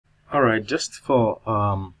Alright, just for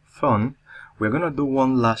fun, we're gonna do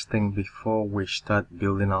one last thing before we start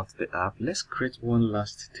building out the app. Let's create one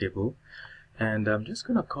last table, and I'm just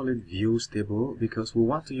gonna call it views table because we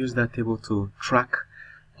want to use that table to track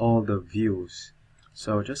all the views.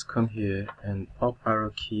 So I'll just come here and up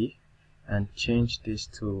arrow key and change this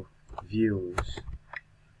to views,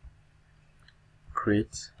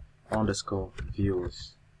 create underscore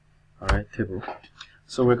views. Alright, table.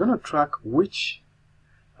 So we're gonna track which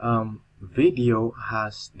video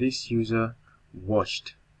has this user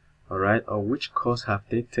watched, alright, or which course have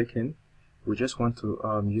they taken. We just want to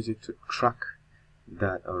use it to track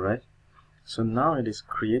that. Alright, so now it is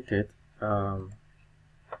created.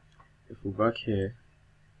 If we back here,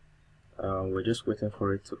 we're just waiting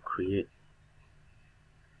for it to create.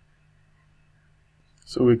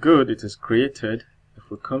 So we're good, it is created. If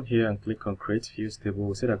we come here and click on create views table,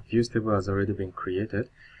 we'll see that views table has already been created.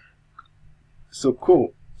 So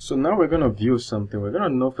cool. So now we're going to view something. We're going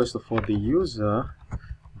to know first of all the user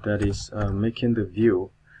that is making the view.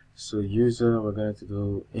 So user, we're going to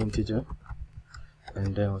do integer,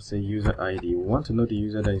 and then we'll say user ID. We want to know the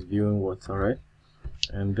user that is viewing what. Alright,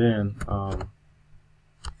 and then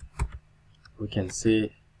we can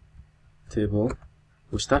say table.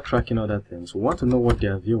 We'll start tracking other things. We want to know what they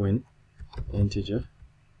are viewing, integer.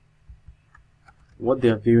 What they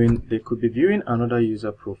are viewing, they could be viewing another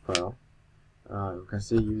user profile. You can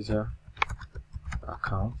say user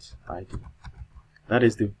account ID. That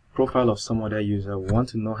is the profile of some other user. We want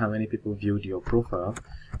to know how many people viewed your profile,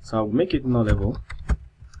 so I'll make it nullable.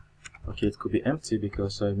 Okay, it could be empty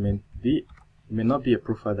because it may not be a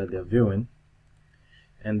profile that they're viewing.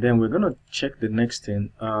 And then we're going to check the next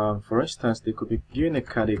thing. For instance, they could be viewing a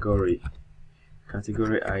category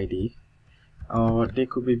ID, or they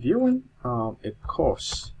could be viewing a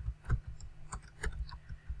course.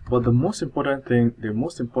 But the most important thing, the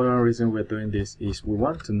most important reason we're doing this is we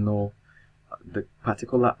want to know the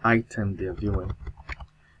particular item they're viewing.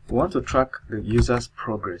 We want to track the user's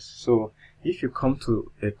progress. So if you come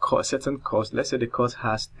to a certain course, let's say the course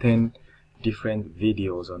has 10 different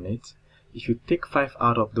videos on it. If you take 5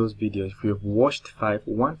 out of those videos, if you've watched 5,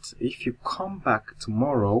 if you come back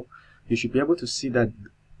tomorrow, you should be able to see that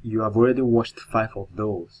you have already watched 5 of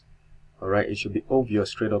those. Alright, it should be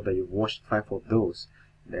obvious straight up that you've watched 5 of those.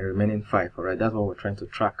 The remaining 5. Alright, that's what we're trying to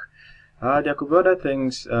track. There could be other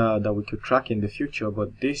things that we could track in the future,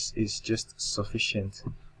 but this is just sufficient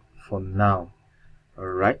for now.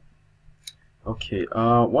 Alright, okay.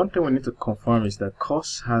 One thing we need to confirm is that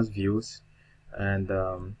course has views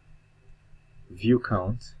and view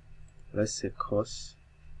count. Let's say course,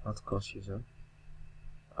 not course user.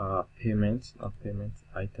 Payment, not payment.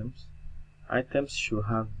 Items should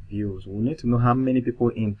have views. We need to know how many people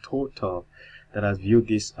in total that has viewed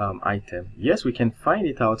this item. Yes, we can find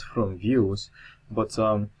it out from views, but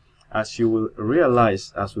as you will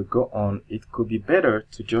realize as we go on, it could be better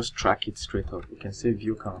to just track it straight up. We can say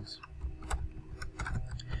view counts.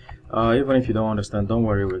 Even if you don't understand, don't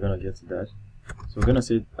worry, we're gonna get to that. So we're gonna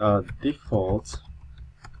say default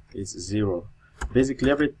is 0.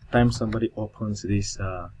 Basically, every time somebody opens this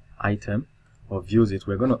item or views it,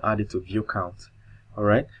 we're going to add it to view count.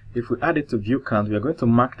 Alright, if we add it to view count, we are going to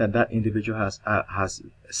mark that that individual has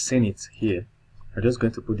seen it here. We're just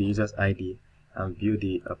going to put the user's ID and view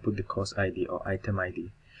the put the course ID or item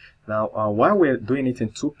ID. Now, why we're doing it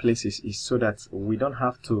in 2 places is so that we don't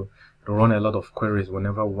have to run a lot of queries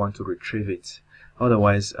whenever we want to retrieve it.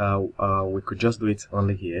 Otherwise, we could just do it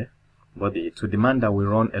only here, but to demand that we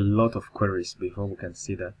run a lot of queries before we can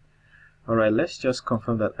see that. Alright, let's just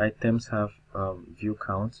confirm that items have view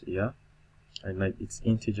count, yeah, and like it's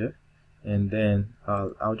integer, and then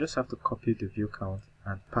I'll just have to copy the view count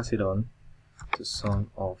and pass it on to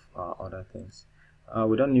some of other things.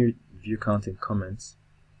 We don't need view count in comments.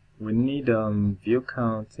 We need view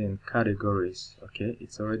count in categories. Okay,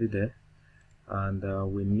 it's already there, and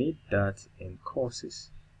we need that in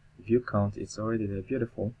courses. View count, it's already there.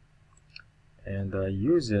 Beautiful. And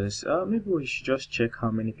users, maybe we should just check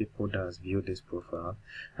how many people that has viewed this profile.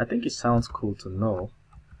 I think it sounds cool to know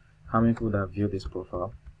how many people that have viewed this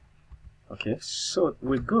profile. Okay, so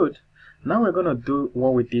we're good. Now we're gonna do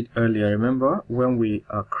what we did earlier. Remember when we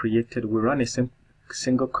we ran a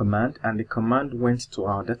single command, and the command went to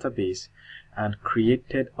our database and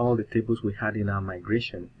created all the tables we had in our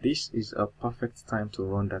migration. This is a perfect time to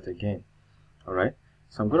run that again. Alright,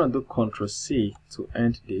 so I'm gonna do Ctrl+C to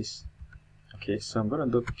end this. Okay, so I'm gonna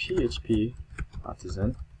do PHP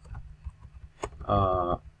Artisan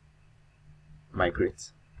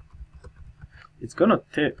migrate. It's gonna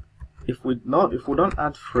take, if we don't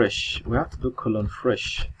add fresh, we have to do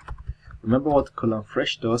 :fresh. Remember what colon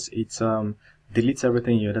fresh does? It deletes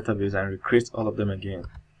everything in your database and recreates all of them again.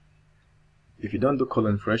 If you don't do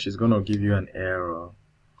colon fresh, it's going to give you an error.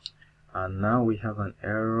 And now we have an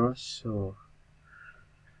error. So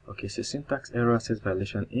okay, so syntax error, access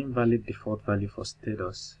violation, invalid default value for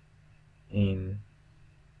status in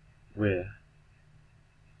where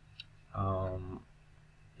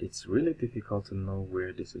it's really difficult to know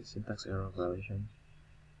where this is. Syntax error violation,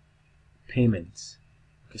 payments.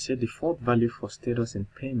 Okay, say default value for status in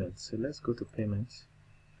payments. So let's go to payments,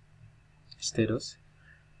 status.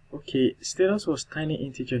 Okay, status was tiny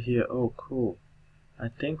integer here. Oh cool. I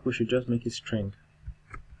think we should just make it string.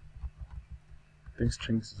 I think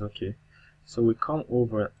strings is okay. So we come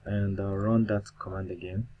over and run that command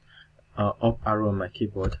again, up arrow on my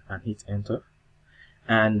keyboard, and hit enter,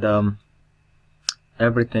 and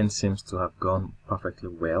everything seems to have gone perfectly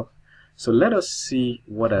well. So let us see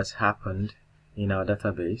what has happened in our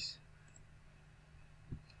database.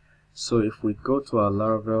 So if we go to our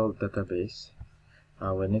Laravel database,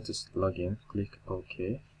 we need to log in, click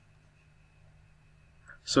OK.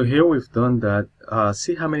 So here we've done that.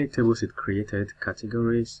 See how many tables it created: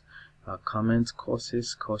 categories, comments,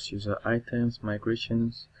 courses, course user, items,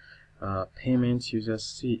 migrations, payments, users.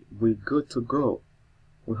 See, we're good to go.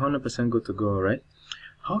 We're 100% good to go, right?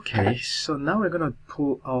 Okay, so now we're gonna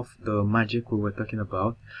pull off the magic we were talking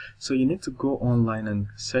about. So you need to go online and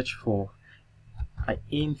search for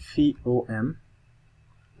InfiOM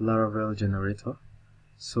Laravel generator.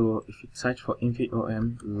 So if you search for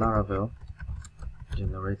InfiOM Laravel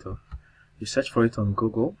generator, you search for it on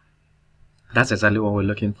Google. That's exactly what we're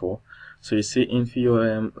looking for. So you see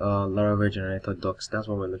InfiOM Laravel generator docs. That's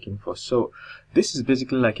what we're looking for. So this is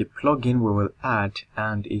basically like a plugin we will add,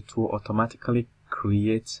 and it will automatically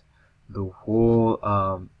create the whole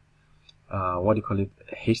what do you call it,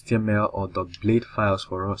 HTML or .blade files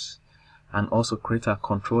for us, and also create our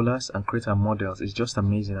controllers and create our models. It's just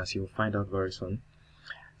amazing, as you'll find out very soon.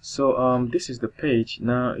 So this is the page.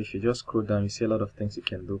 Now if you just scroll down, you see a lot of things you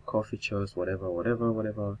can do, core features,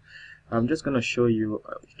 whatever. I'm just going to show you.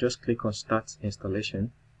 Just click on start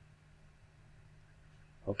installation.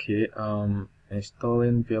 Okay,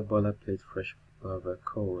 installing via boilerplate fresh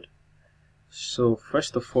code. So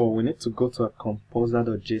first of all, we need to go to a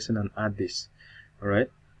composer.json and add this. Alright,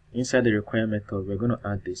 inside the require method, we're going to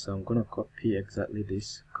add this. So I'm going to copy exactly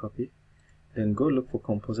this, copy, then go look for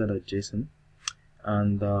composer.json,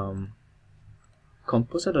 and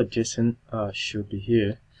composer.json should be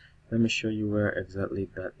here. Let me show you where exactly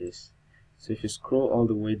that is. So if you scroll all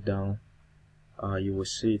the way down, you will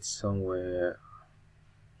see it somewhere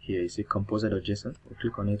here. You see composer.json. We'll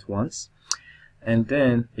click on it once, and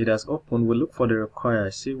then it has opened. We'll look for the require.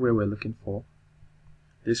 See where we're looking for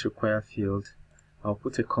this require field. I'll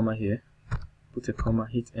put a comma here, put a comma,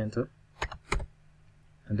 hit enter,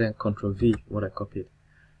 and then Ctrl V what I copied.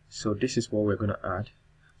 So this is what we're going to add.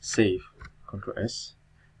 Save, Ctrl S,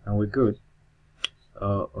 and we're good.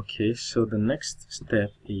 Okay, so the next step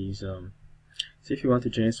is see if you want to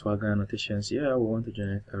generate Swagger annotations. Yeah, we want to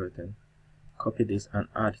generate everything. Copy this and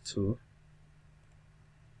add to.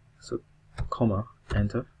 So comma,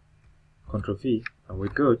 enter, Ctrl V, and we're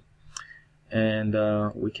good. And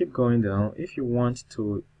we keep going down. If you want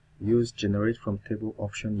to use generate from table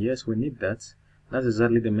option, yes, we need that. That's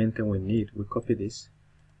exactly the main thing we need. We copy this,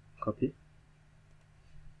 copy,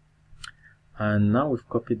 and now we've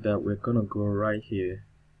copied that. We're gonna go right here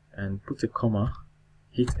and put a comma,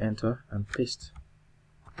 hit enter, and paste.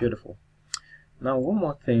 Beautiful. Now one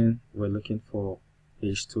more thing we're looking for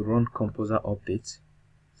is to run composer update.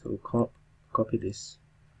 So we'll copy this,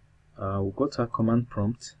 we'll go to our command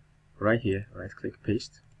prompt right here, right click,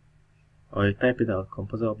 paste, or you type it out,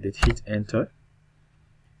 composer update, hit enter,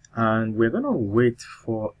 and we're gonna wait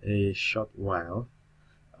for a short while.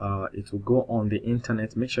 It will go on the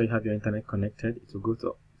internet. Make sure you have your internet connected. It will go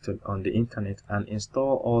to on the internet and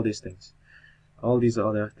install all these things. All these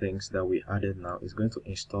other things that we added now is going to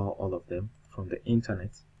install all of them from the internet.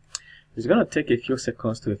 It's going to take a few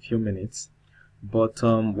seconds to a few minutes, but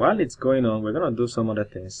while it's going on, we're going to do some other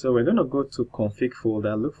things. So we're going to go to config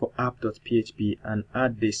folder, look for app.php, and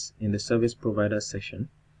add this in the service provider section.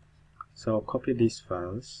 So I'll copy these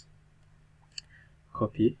files,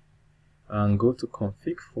 copy, and go to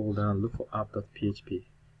config folder and look for app.php.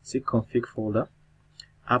 See config folder,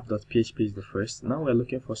 app.php is the first. Now we're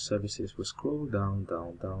looking for services. We scroll down.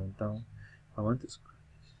 I want to scroll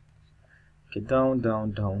this. Okay, down.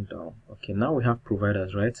 Okay, now we have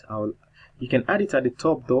providers, right? You can add it at the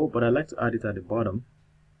top though, but I like to add it at the bottom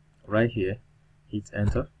right here. Hit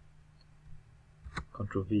enter,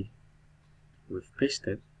 Ctrl V. We've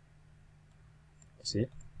pasted. See,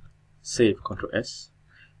 save, Control S,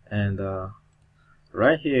 and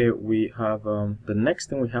right here we have the next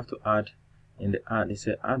thing we have to add in the add is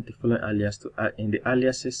add the following alias to add in the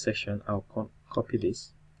aliases section. I'll copy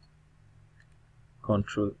this,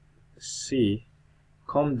 Control C,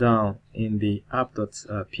 come down in the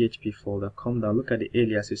app.php folder, come down, look at the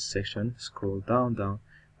aliases section, scroll down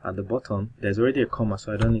at the bottom. There's already a comma,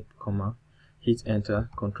 so I don't need comma. Hit enter,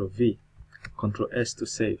 Control V, Control S to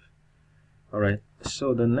save. Alright,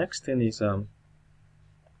 so the next thing is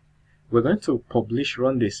we're going to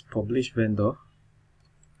run this publish vendor,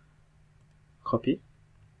 copy.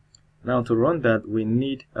 Now to run that we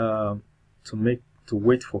need to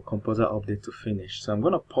wait for composer update to finish. So I'm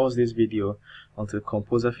going to pause this video until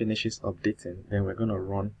composer finishes updating, then we're going to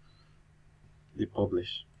run the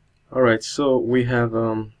publish. Alright, so we have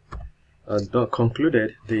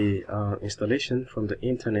concluded the installation from the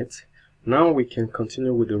internet. Now we can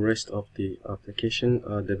continue with the rest of the application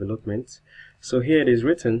development. So here it is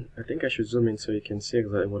written, I think I should zoom in so you can see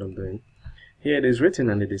exactly what I'm doing. Here it is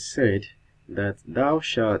written and it is said that thou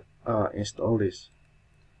shalt install this.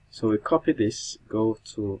 So we copy this, go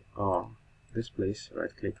to this place,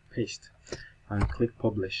 right click, paste, and click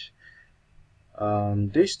publish.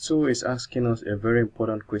 This tool is asking us a very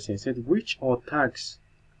important question. It said which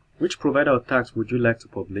provider or tags would you like to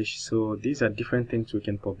publish? So these are different things we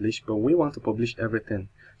can publish, but we want to publish everything.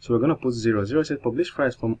 So we're going to put 0. 0 says publish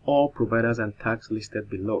files from all providers and tags listed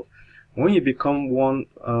below. When you become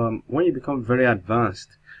very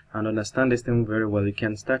advanced and understand this thing very well, you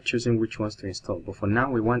can start choosing which ones to install. But for now,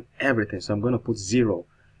 we want everything. So I'm going to put 0.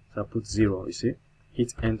 So I put 0. You see,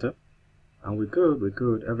 hit enter, and we're good. We're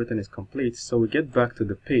good. Everything is complete. So we get back to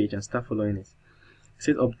the page and start following it. It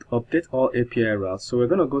says update all API routes. So we're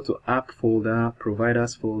going to go to app folder,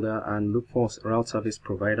 providers folder, and look for route service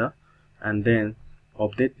provider, and then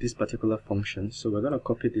update this particular function. So we're going to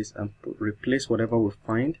copy this and replace whatever we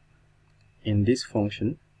find in this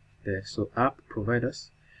function there. So app providers.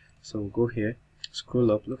 So we'll go here,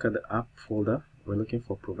 scroll up, look at the app folder. We're looking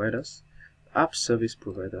for providers, app service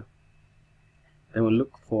provider. Then we'll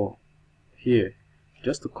look for here,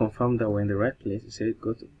 just to confirm that we're in the right place. You say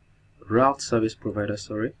go to route service provider,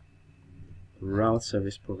 route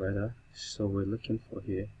service provider. So we're looking for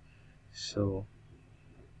here. So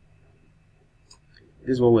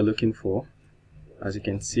this is what we're looking for. As you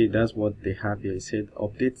can see, that's what they have here. It said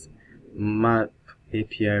update map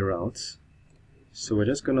API routes. So we're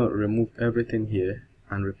just gonna remove everything here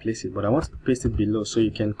and replace it, but I want to paste it below so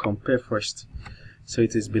you can compare first. So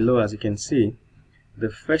it is below. As you can see, the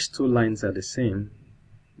first two lines are the same,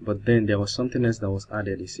 but then there was something else that was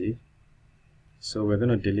added, you see. So we're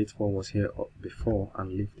gonna delete what was here before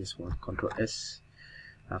and leave this one. Control S,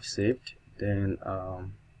 I've saved. Then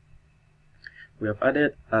we have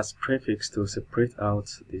added as prefix to separate out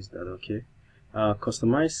this that. Okay,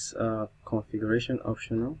 customize configuration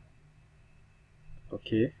optional.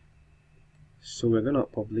 Okay, so we're gonna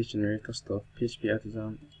publish generator stuff, PHP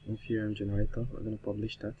Artisan inferior generator. We're gonna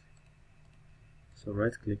publish that. So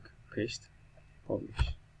right click, paste,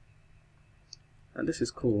 publish, and this is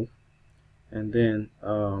cool. And then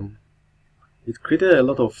it created a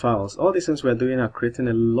lot of files. All these things we're doing are creating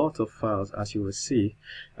a lot of files, as you will see.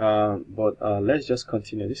 But let's just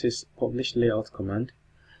continue. This is publish layout command.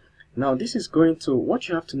 Now this is going to, what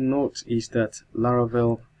you have to note is that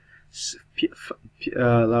Laravel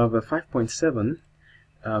 5.7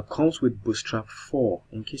 comes with Bootstrap 4,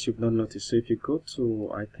 in case you've not noticed. So if you go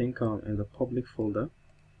to, I think in the public folder,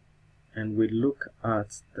 and we look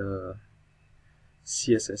at the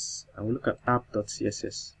CSS, and we look at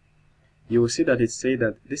app.css, you will see that it says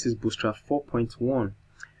that this is Bootstrap 4.1.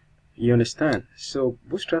 You understand? So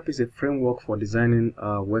Bootstrap is a framework for designing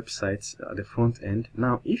websites at the front end.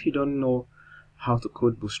 Now if you don't know how to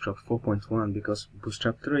code Bootstrap 4.1, because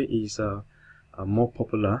Bootstrap 3 is more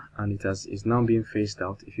popular and is now being phased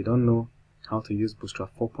out, if you don't know how to use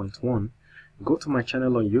Bootstrap 4.1, go to my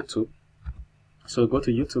channel on YouTube. So go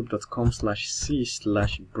to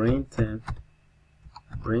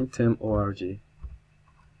youtube.com/c/brainterm.org,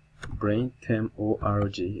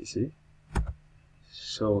 brainterm.org, you see.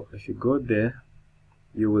 So if you go there,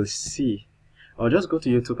 you will see, or just go to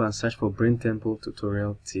YouTube and search for Brain Temple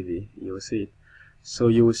Tutorial TV, you will see it. So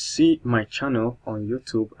you will see my channel on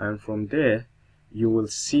YouTube, and from there you will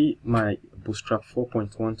see my Bootstrap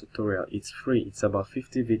 4.1 tutorial. It's free. It's about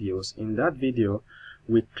 50 videos. In that video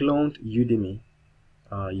we cloned Udemy,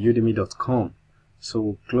 udemy.com. So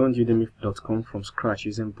we cloned udemy.com from scratch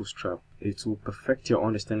using Bootstrap. It will perfect your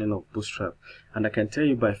understanding of Bootstrap, and I can tell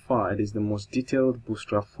you by far it is the most detailed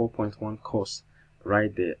Bootstrap 4.1 course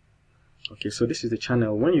right there. Okay, so this is the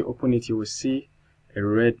channel. When you open it, you will see a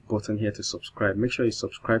red button here to subscribe. Make sure you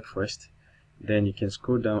subscribe first, then you can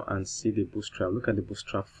scroll down and see the Bootstrap. Look at the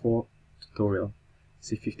Bootstrap 4 tutorial.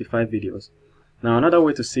 See 55 videos. Now another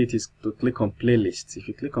way to see it is to click on playlists. If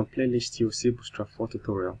you click on playlists, you'll see Bootstrap 4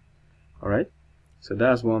 tutorial. Alright, so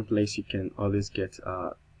that's one place you can always get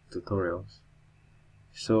tutorials.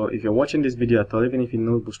 So if you're watching this video at all, even if you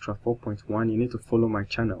know Bootstrap 4.1, you need to follow my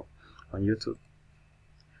channel on YouTube.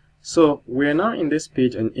 So we're now in this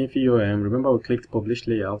page on InfoUM. Remember, we clicked publish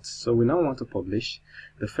layout, so we now want to publish.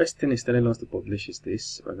 The first thing it's telling us to publish is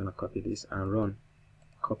this. We're going to copy this and run.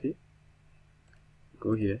 Copy,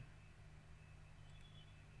 go here,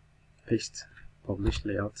 paste, publish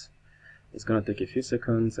layout. It's going to take a few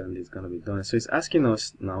seconds and it's going to be done. So it's asking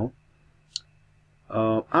us now,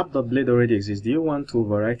 app.blade already exists. Do you want to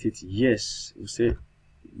overwrite it? Yes. You say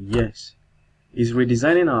yes. It's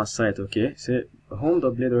redesigning our site. Okay, say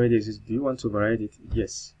home.blade already exists. Do you want to override it?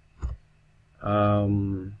 Yes.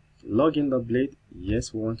 Login.blade,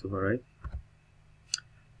 yes, we want to override.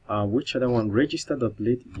 Which other one?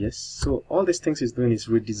 Register.blade, yes. So all these things is doing is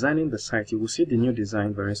redesigning the site. You will see the new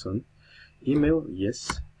design very soon. Email,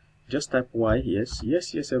 yes. Just type Y, yes.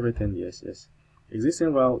 Yes, yes, everything, yes, yes.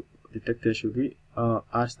 Existing route detected, should we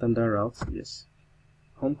add standard routes? Yes.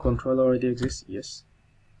 Home control already exists? Yes.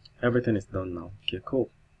 Everything is done now. Okay,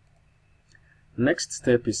 cool. Next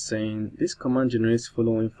step is saying this command generates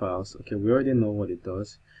following files. Okay, we already know what it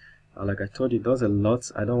does. Like I told you, it does a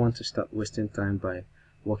lot. I don't want to start wasting time by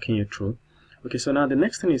walking you through. Okay, so now the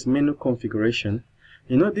next thing is menu configuration.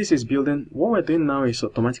 You know, this is building, what we're doing now is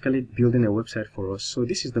automatically building a website for us. So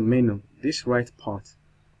this is the menu. This right part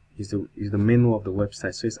is the menu of the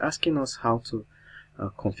website. So it's asking us how to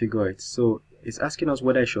configure it. So it's asking us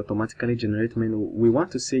whether it should automatically generate menu. We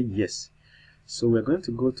want to say yes. So we're going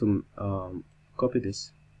to go to copy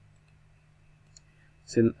this.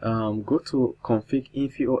 So go to config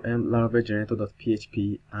InfoUM Laravel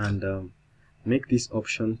generator.php and make this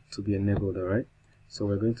option to be enabled. Alright, so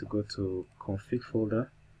we're going to go to config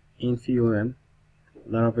folder, InfoUM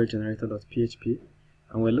Laravel generator.php,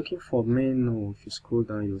 and we're looking for menu. If you scroll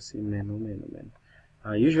down, you'll see menu.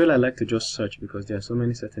 Usually I like to just search because there are so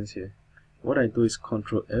many settings here. What I do is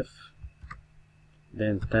Ctrl F,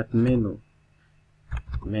 then type menu.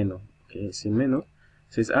 Okay, see menu.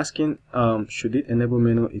 So it's asking should it enable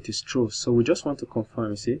menu. It is true, so we just want to confirm.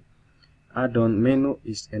 You see, add-on menu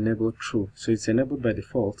is enabled true, so it's enabled by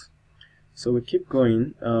default. So we keep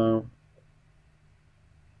going.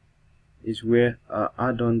 Is where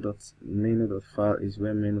add-on.menu.file is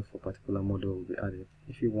where menu for particular model will be added.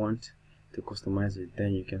 If you want to customize it,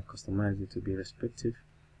 then you can customize it to be respective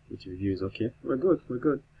with your views. Okay, we're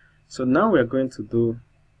good. So now we're going to do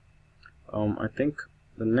I think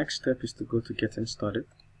the next step is to go to getting started.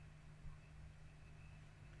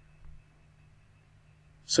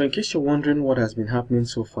 So in case you're wondering what has been happening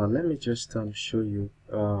so far, let me just show you.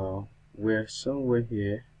 We're somewhere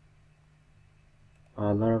here.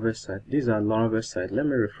 Laravel site. These are Laravel site. Let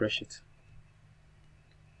me refresh it.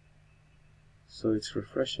 So it's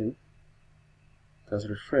refreshing. It has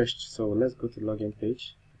refreshed. So let's go to login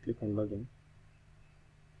page. Click on login.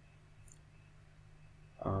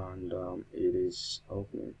 And it is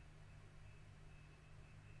opening.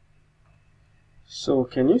 So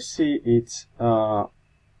can you see it?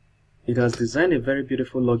 It has designed a very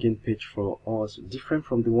beautiful login page for us, different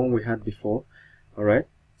from the one we had before. Alright,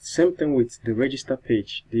 same thing with the register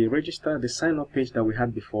page. The sign up page that we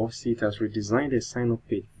had before. See, it has redesigned a sign up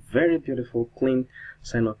page. Very beautiful, clean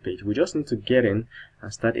sign up page. We just need to get in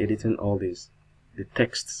and start editing all these, the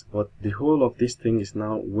texts, but the whole of this thing is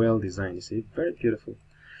now well designed. You see, very beautiful.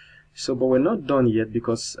 So, but we're not done yet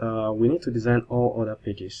because we need to design all other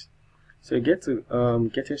pages. So you get to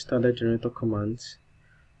getting started generator commands.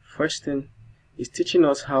 First thing is teaching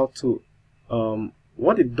us how to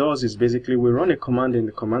what it does is basically we run a command in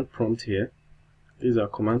the command prompt here. This is our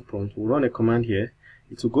command prompt. We run a command here.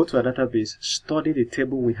 It will go to a database, study the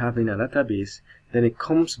table we have in a database, then it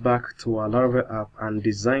comes back to our Laravel app and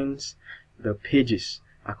designs the pages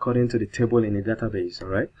according to the table in the database.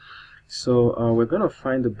 Alright, so we're going to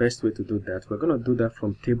find the best way to do that. We're going to do that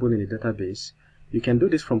from table in the database. You can do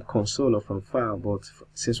this from console or from file, but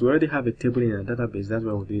since we already have a table in a database, that's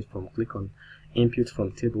why we'll do it from. Click on input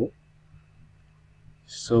from table.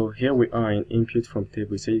 So here we are in input from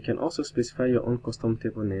table. So you can also specify your own custom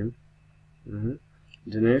table name.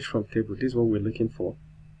 Generate from table. This is what we're looking for.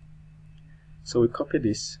 So we copy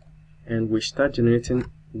this and we start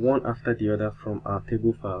generating one after the other from our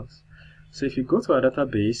table files. So if you go to our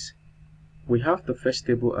database, we have the first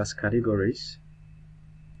table as categories.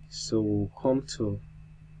 So we'll come to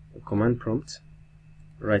the command prompt,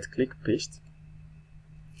 right click, paste,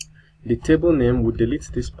 the table name, we delete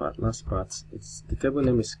this part, last part. It's the table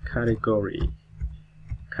name is categories.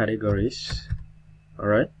 All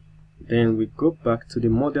right, then we go back to the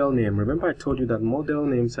model name. Remember I told you that model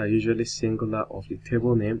names are usually singular of the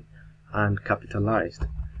table name and capitalized.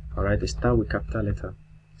 All right, they start with capital letter,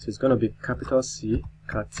 so it's going to be capital C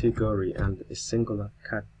category and a singular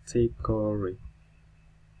category.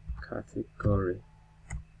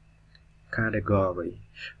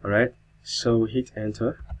 All right, so we hit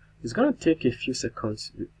enter. It's going to take a few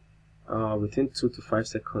seconds, within 2 to 5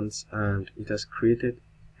 seconds, and it has created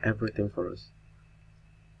everything for us.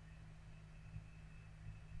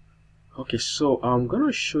 Okay, so I'm going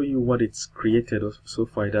to show you what it's created so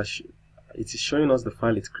far. It is showing us the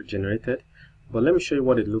file it's generated, but let me show you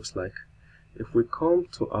what it looks like. If we come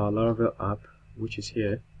to our Laravel app, which is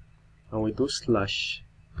here, and we do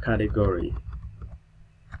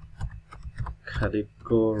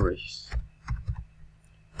 /categories,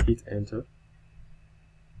 hit enter,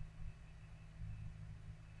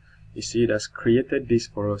 you see it has created this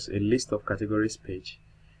for us, a list of categories page.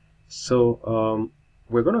 So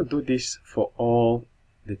we're going to do this for all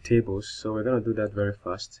the tables, so we're going to do that very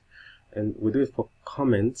fast, and we do it for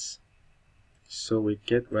comments. So we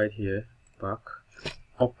get right here, back,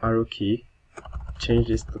 up arrow key, change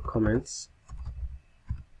this to comments,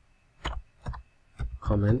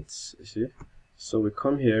 you see. So we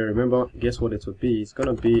come here, remember, guess what it will be? It's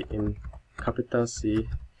going to be in capital C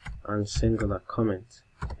and singular comment,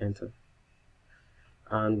 enter.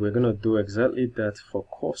 And we're going to do exactly that for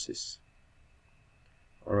courses.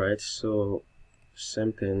 Alright, so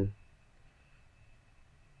same thing.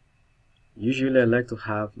 Usually I like to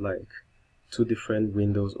have like 2 different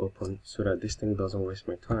windows open so that this thing doesn't waste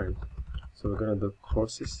my time. So we're going to do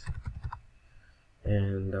courses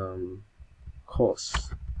and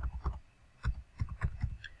course.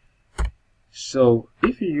 So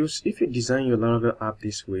if you design your Laravel app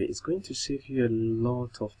this way, it's going to save you a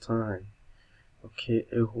lot of time. Okay,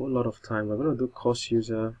 a whole lot of time. We're going to do course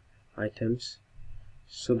user items.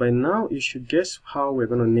 So by now you should guess how we're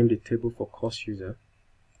going to name the table for course user.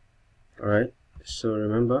 Alright, so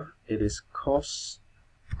remember it is course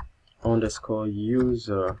underscore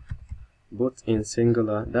user, both in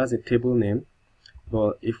singular. That's a table name,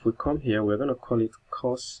 but if we come here, we're going to call it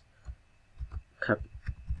course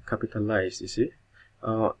capitalized. You see,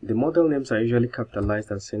 the model names are usually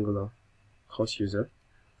capitalized and singular, course user.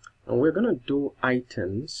 And we're going to do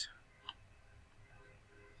items.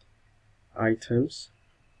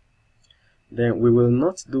 Then we will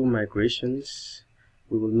not do migrations,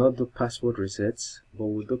 we will not do password resets, but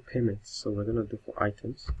we'll do payments. So we're going to do for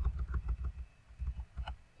items,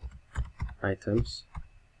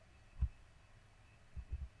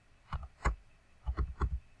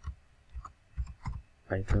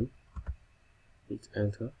 hit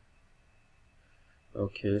enter.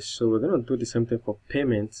 Okay, so we're going to do the same thing for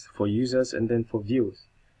payments, for users, and then for views.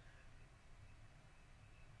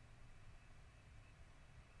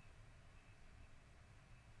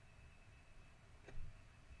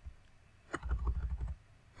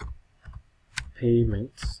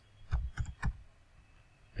 Payments,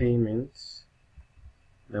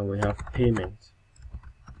 then we have payment,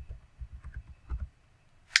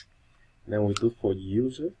 then we do for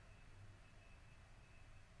user,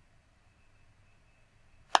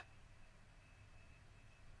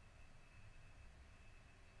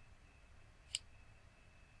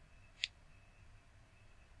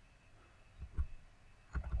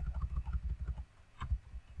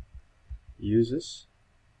 users,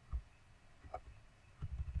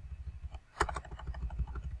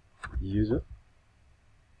 user,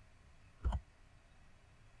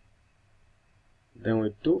 then we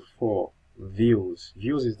do for views.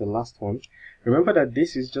 Views is the last one. Remember that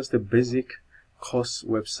this is just a basic course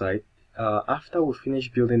website. After we finish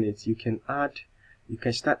building it, you can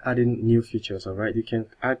start adding new features. All right, you can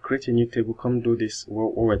create a new table, come do this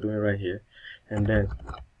what we're doing right here, and then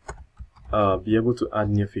be able to add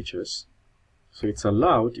new features. So it's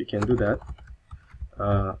allowed, you can do that.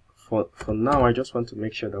 For now, I just want to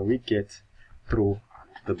make sure that we get through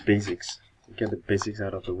the basics, get the basics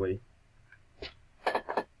out of the way.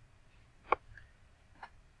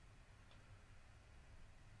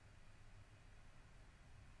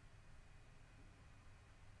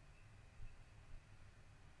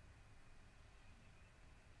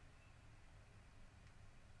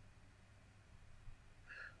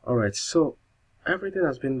 Alright, so everything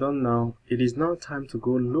has been done now. It is now time to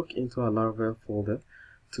go look into our Laravel folder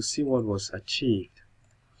to see what was achieved.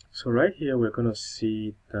 So right here we're going to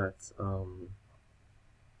see that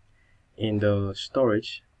in the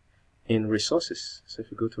storage, in resources, so if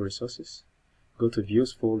you go to resources, go to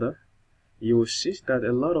views folder, you will see that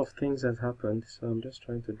a lot of things has happened. So I'm just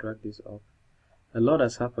trying to drag this up. A lot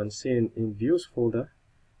has happened. See, in views folder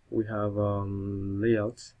we have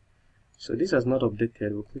layouts. So this has not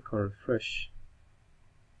updated. We'll click on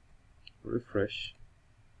refresh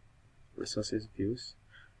resources views.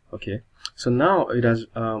 Okay, so now it has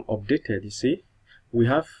updated. You see, we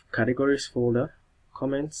have categories folder,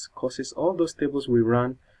 comments, courses, all those tables we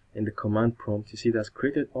ran in the command prompt. You see, that's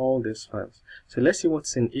created all these files. So let's see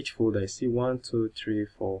what's in each folder. You see 1, 2, 3,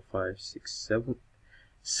 4, 5, 6,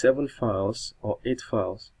 7 files, or 8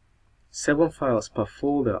 files. 7 files per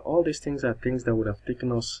folder. All these things are things that would have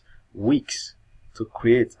taken us weeks to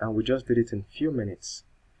create, and we just did it in few minutes.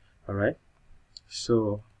 All right,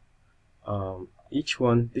 so each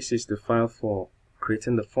one, this is the file for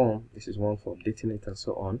creating the form, this is one for updating it, and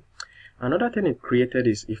so on. Another thing it created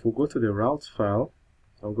is, if we go to the route file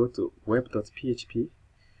and go to web.php,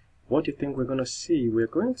 what do you think we're going to see? We're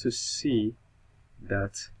going to see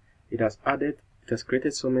that it has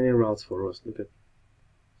created so many routes for us. Look at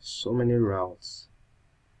so many routes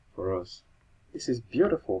for us. This is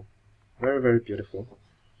beautiful, very, very beautiful,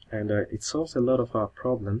 and it solves a lot of our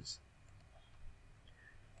problems.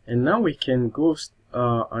 And now we can go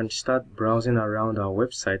and start browsing around our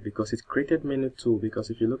website, because it created menu tool. Because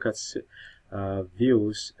if you look at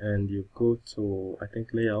views and you go to, I think,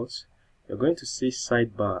 layouts, you're going to see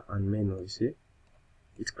sidebar and menu. You see,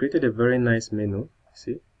 it created a very nice menu.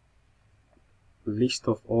 See, list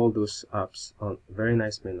of all those apps on very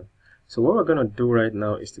nice menu. So what we're going to do right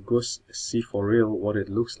now is to go see for real what it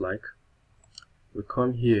looks like. We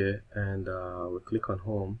come here and we click on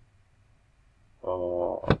home,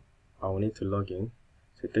 or I will need to log in.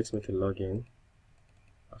 So it takes me to log in.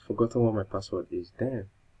 I've forgotten what my password is. Damn,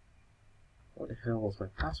 what the hell was my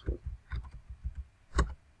password?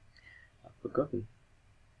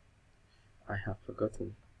 I have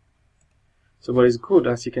forgotten. So, but it's good.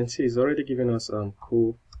 As you can see, it's already giving us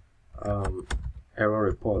cool error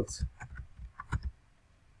reports.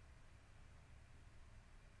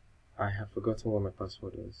 I have forgotten what my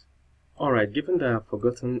password was. Alright, given that I've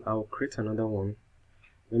forgotten, I'll create another one.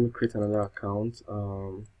 Let me create another account.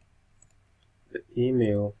 The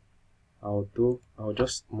email, I'll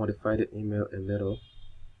just modify the email a little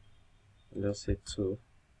and just say to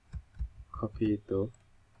copy it though,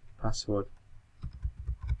 password,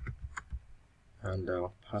 and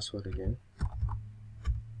password again,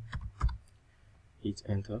 hit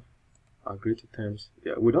enter, agree to terms.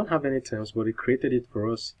 Yeah, we don't have any terms, but it created it for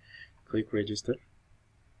us. Click register,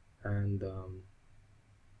 and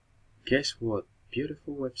guess what?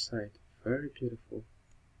 Beautiful website, very beautiful.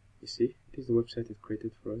 You see, this is the website it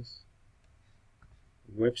created for us.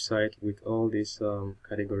 Website with all these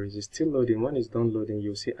categories is still loading. When it's done loading,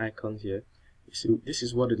 you'll see icons here. You see, this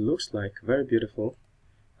is what it looks like, very beautiful.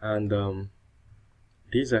 And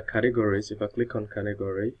these are categories. If I click on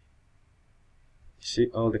category, you see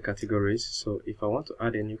all the categories. So if I want to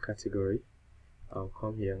add a new category, I'll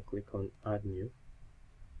come here and click on add new.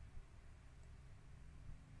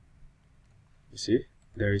 You see,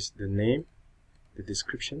 there is the name, the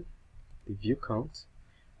description, the view count.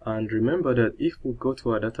 And remember that if we go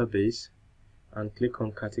to our database and click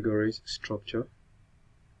on categories structure,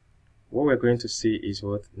 what we're going to see is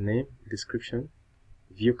what? Name, description,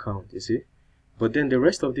 view count, you see. But then the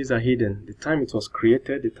rest of these are hidden. The time it was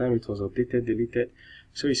created, the time it was updated, deleted.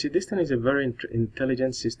 So you see, this thing is a very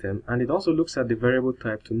intelligent system, and it also looks at the variable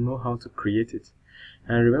type to know how to create it.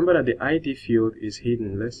 And remember that the ID field is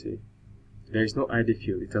hidden. Let's see. There is no ID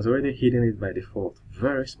field. It has already hidden it by default.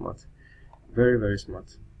 Very smart. Very, very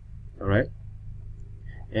smart. Alright.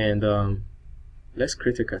 And let's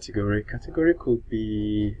create a category. Category could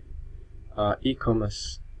be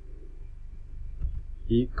e-commerce.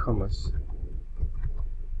 E-commerce.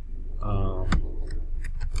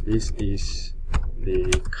 This is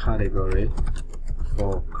the category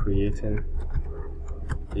for creating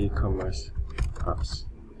e-commerce apps.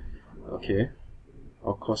 Okay.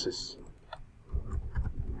 Or courses.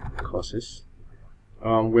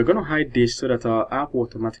 We're going to hide this so that our app will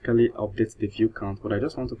automatically update the view count, but I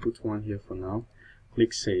just want to put one here for now.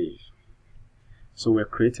 Click save. So we're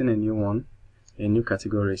creating a new one, a new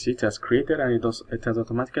category. See, it has created, and it has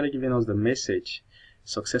automatically given us the message,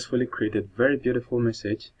 successfully created. Very beautiful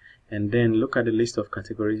message. And then look at the list of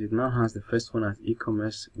categories. It now has the first one as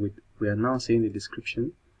e-commerce. We are now seeing the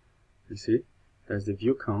description. You see, there's the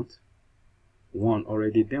view count. One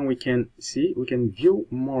already. Then we can see, we can view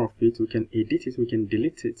more of it, we can edit it, we can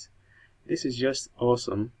delete it. This is just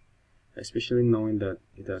awesome, especially knowing that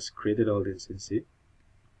it has created all this. You see.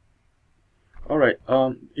 Alright,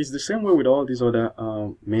 it's the same way with all these other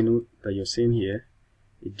menu that you're seeing here.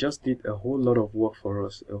 It just did a whole lot of work for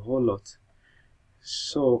us, a whole lot.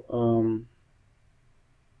 So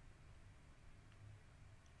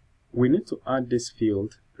we need to add this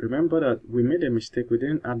field. Remember that we made a mistake. We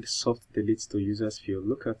didn't add the soft delete to users field.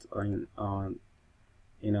 Look at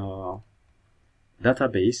in our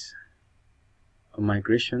database,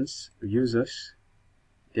 migrations, users.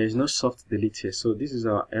 There is no soft delete here, so this is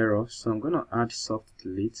our error. So I'm gonna add soft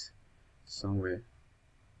delete somewhere.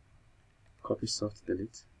 Copy soft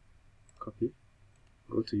delete, copy,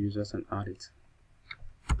 go to users and add it.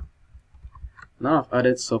 Now I've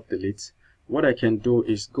added soft delete. What I can do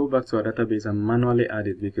is go back to our database and manually add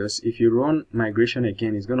it, because if you run migration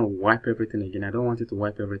again, it's gonna wipe everything again. I don't want it to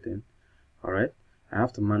wipe everything. Alright, I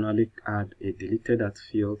have to manually add a deleted at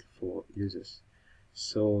field for users.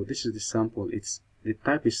 So this is the sample. The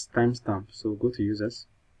type is timestamp. So go to users,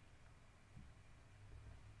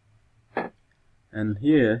 and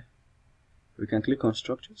here we can click on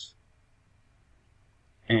structures,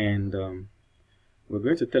 and we're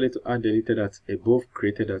going to tell it to add deleted at above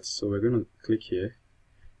created at. So we're going to click here,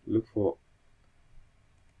 look for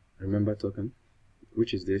remember token,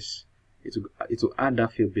 which is this. It will add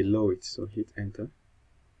that field below it. So hit enter.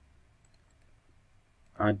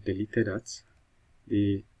 Add deleted at.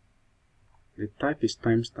 The type is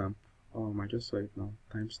timestamp. Oh, I just saw it now.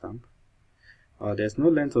 Timestamp. There's no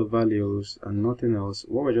length of values and nothing else.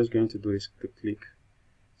 What we're just going to do is to click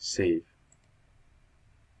save.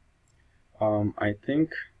 I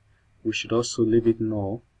think we should also leave it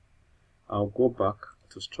null. I'll go back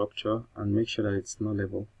to structure and make sure that it's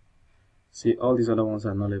nullable. See, all these other ones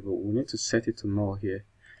are nullable. We need to set it to null here.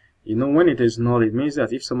 You know, when it is null, it means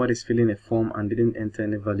that if somebody is filling a form and didn't enter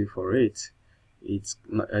any value for it, it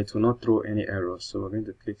will not throw any errors. So we're going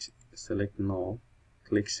to select null,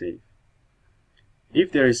 click save.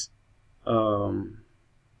 If there is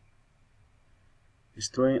it's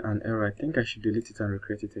throwing an error, I think I should delete it and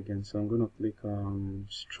recreate it again. So I'm going to click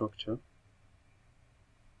structure.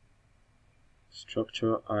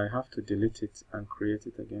 I have to delete it and create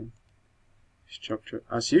it again. Structure.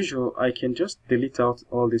 As usual, I can just delete out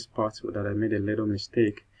all these parts that I made a little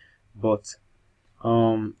mistake, but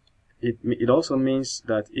it also means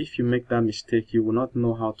that if you make that mistake, you will not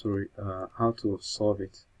know how to solve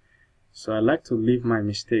it. So I like to leave my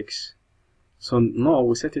mistakes. So null,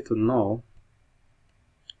 we set it to null.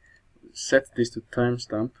 Set this to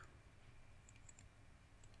timestamp.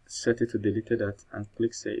 Set it to deleted at and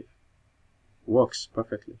click save. Works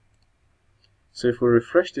perfectly. So if we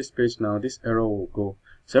refresh this page now, this error will go.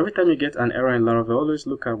 So every time you get an error in Laravel, always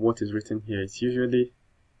look at what is written here. It's usually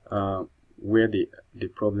where the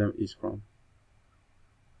problem is from.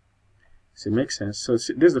 So it makes sense. So this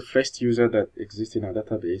is the first user that exists in our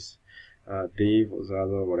database, Dave,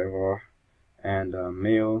 Ozalo, whatever, and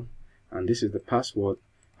mail, and this is the password.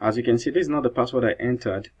 As you can see, this is not the password I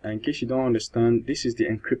entered. And in case you don't understand, this is the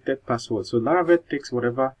encrypted password. So Laravel takes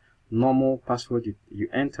whatever normal password you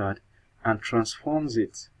entered and transforms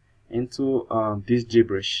it into this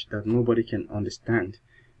gibberish that nobody can understand.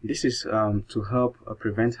 This is to help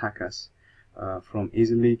prevent hackers from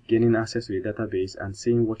easily gaining access to the database and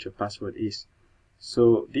seeing what your password is.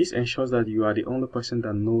 So this ensures that you are the only person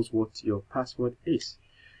that knows what your password is.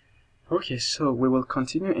 Okay, so we will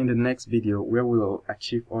continue in the next video where we will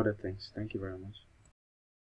achieve other things. Thank you very much.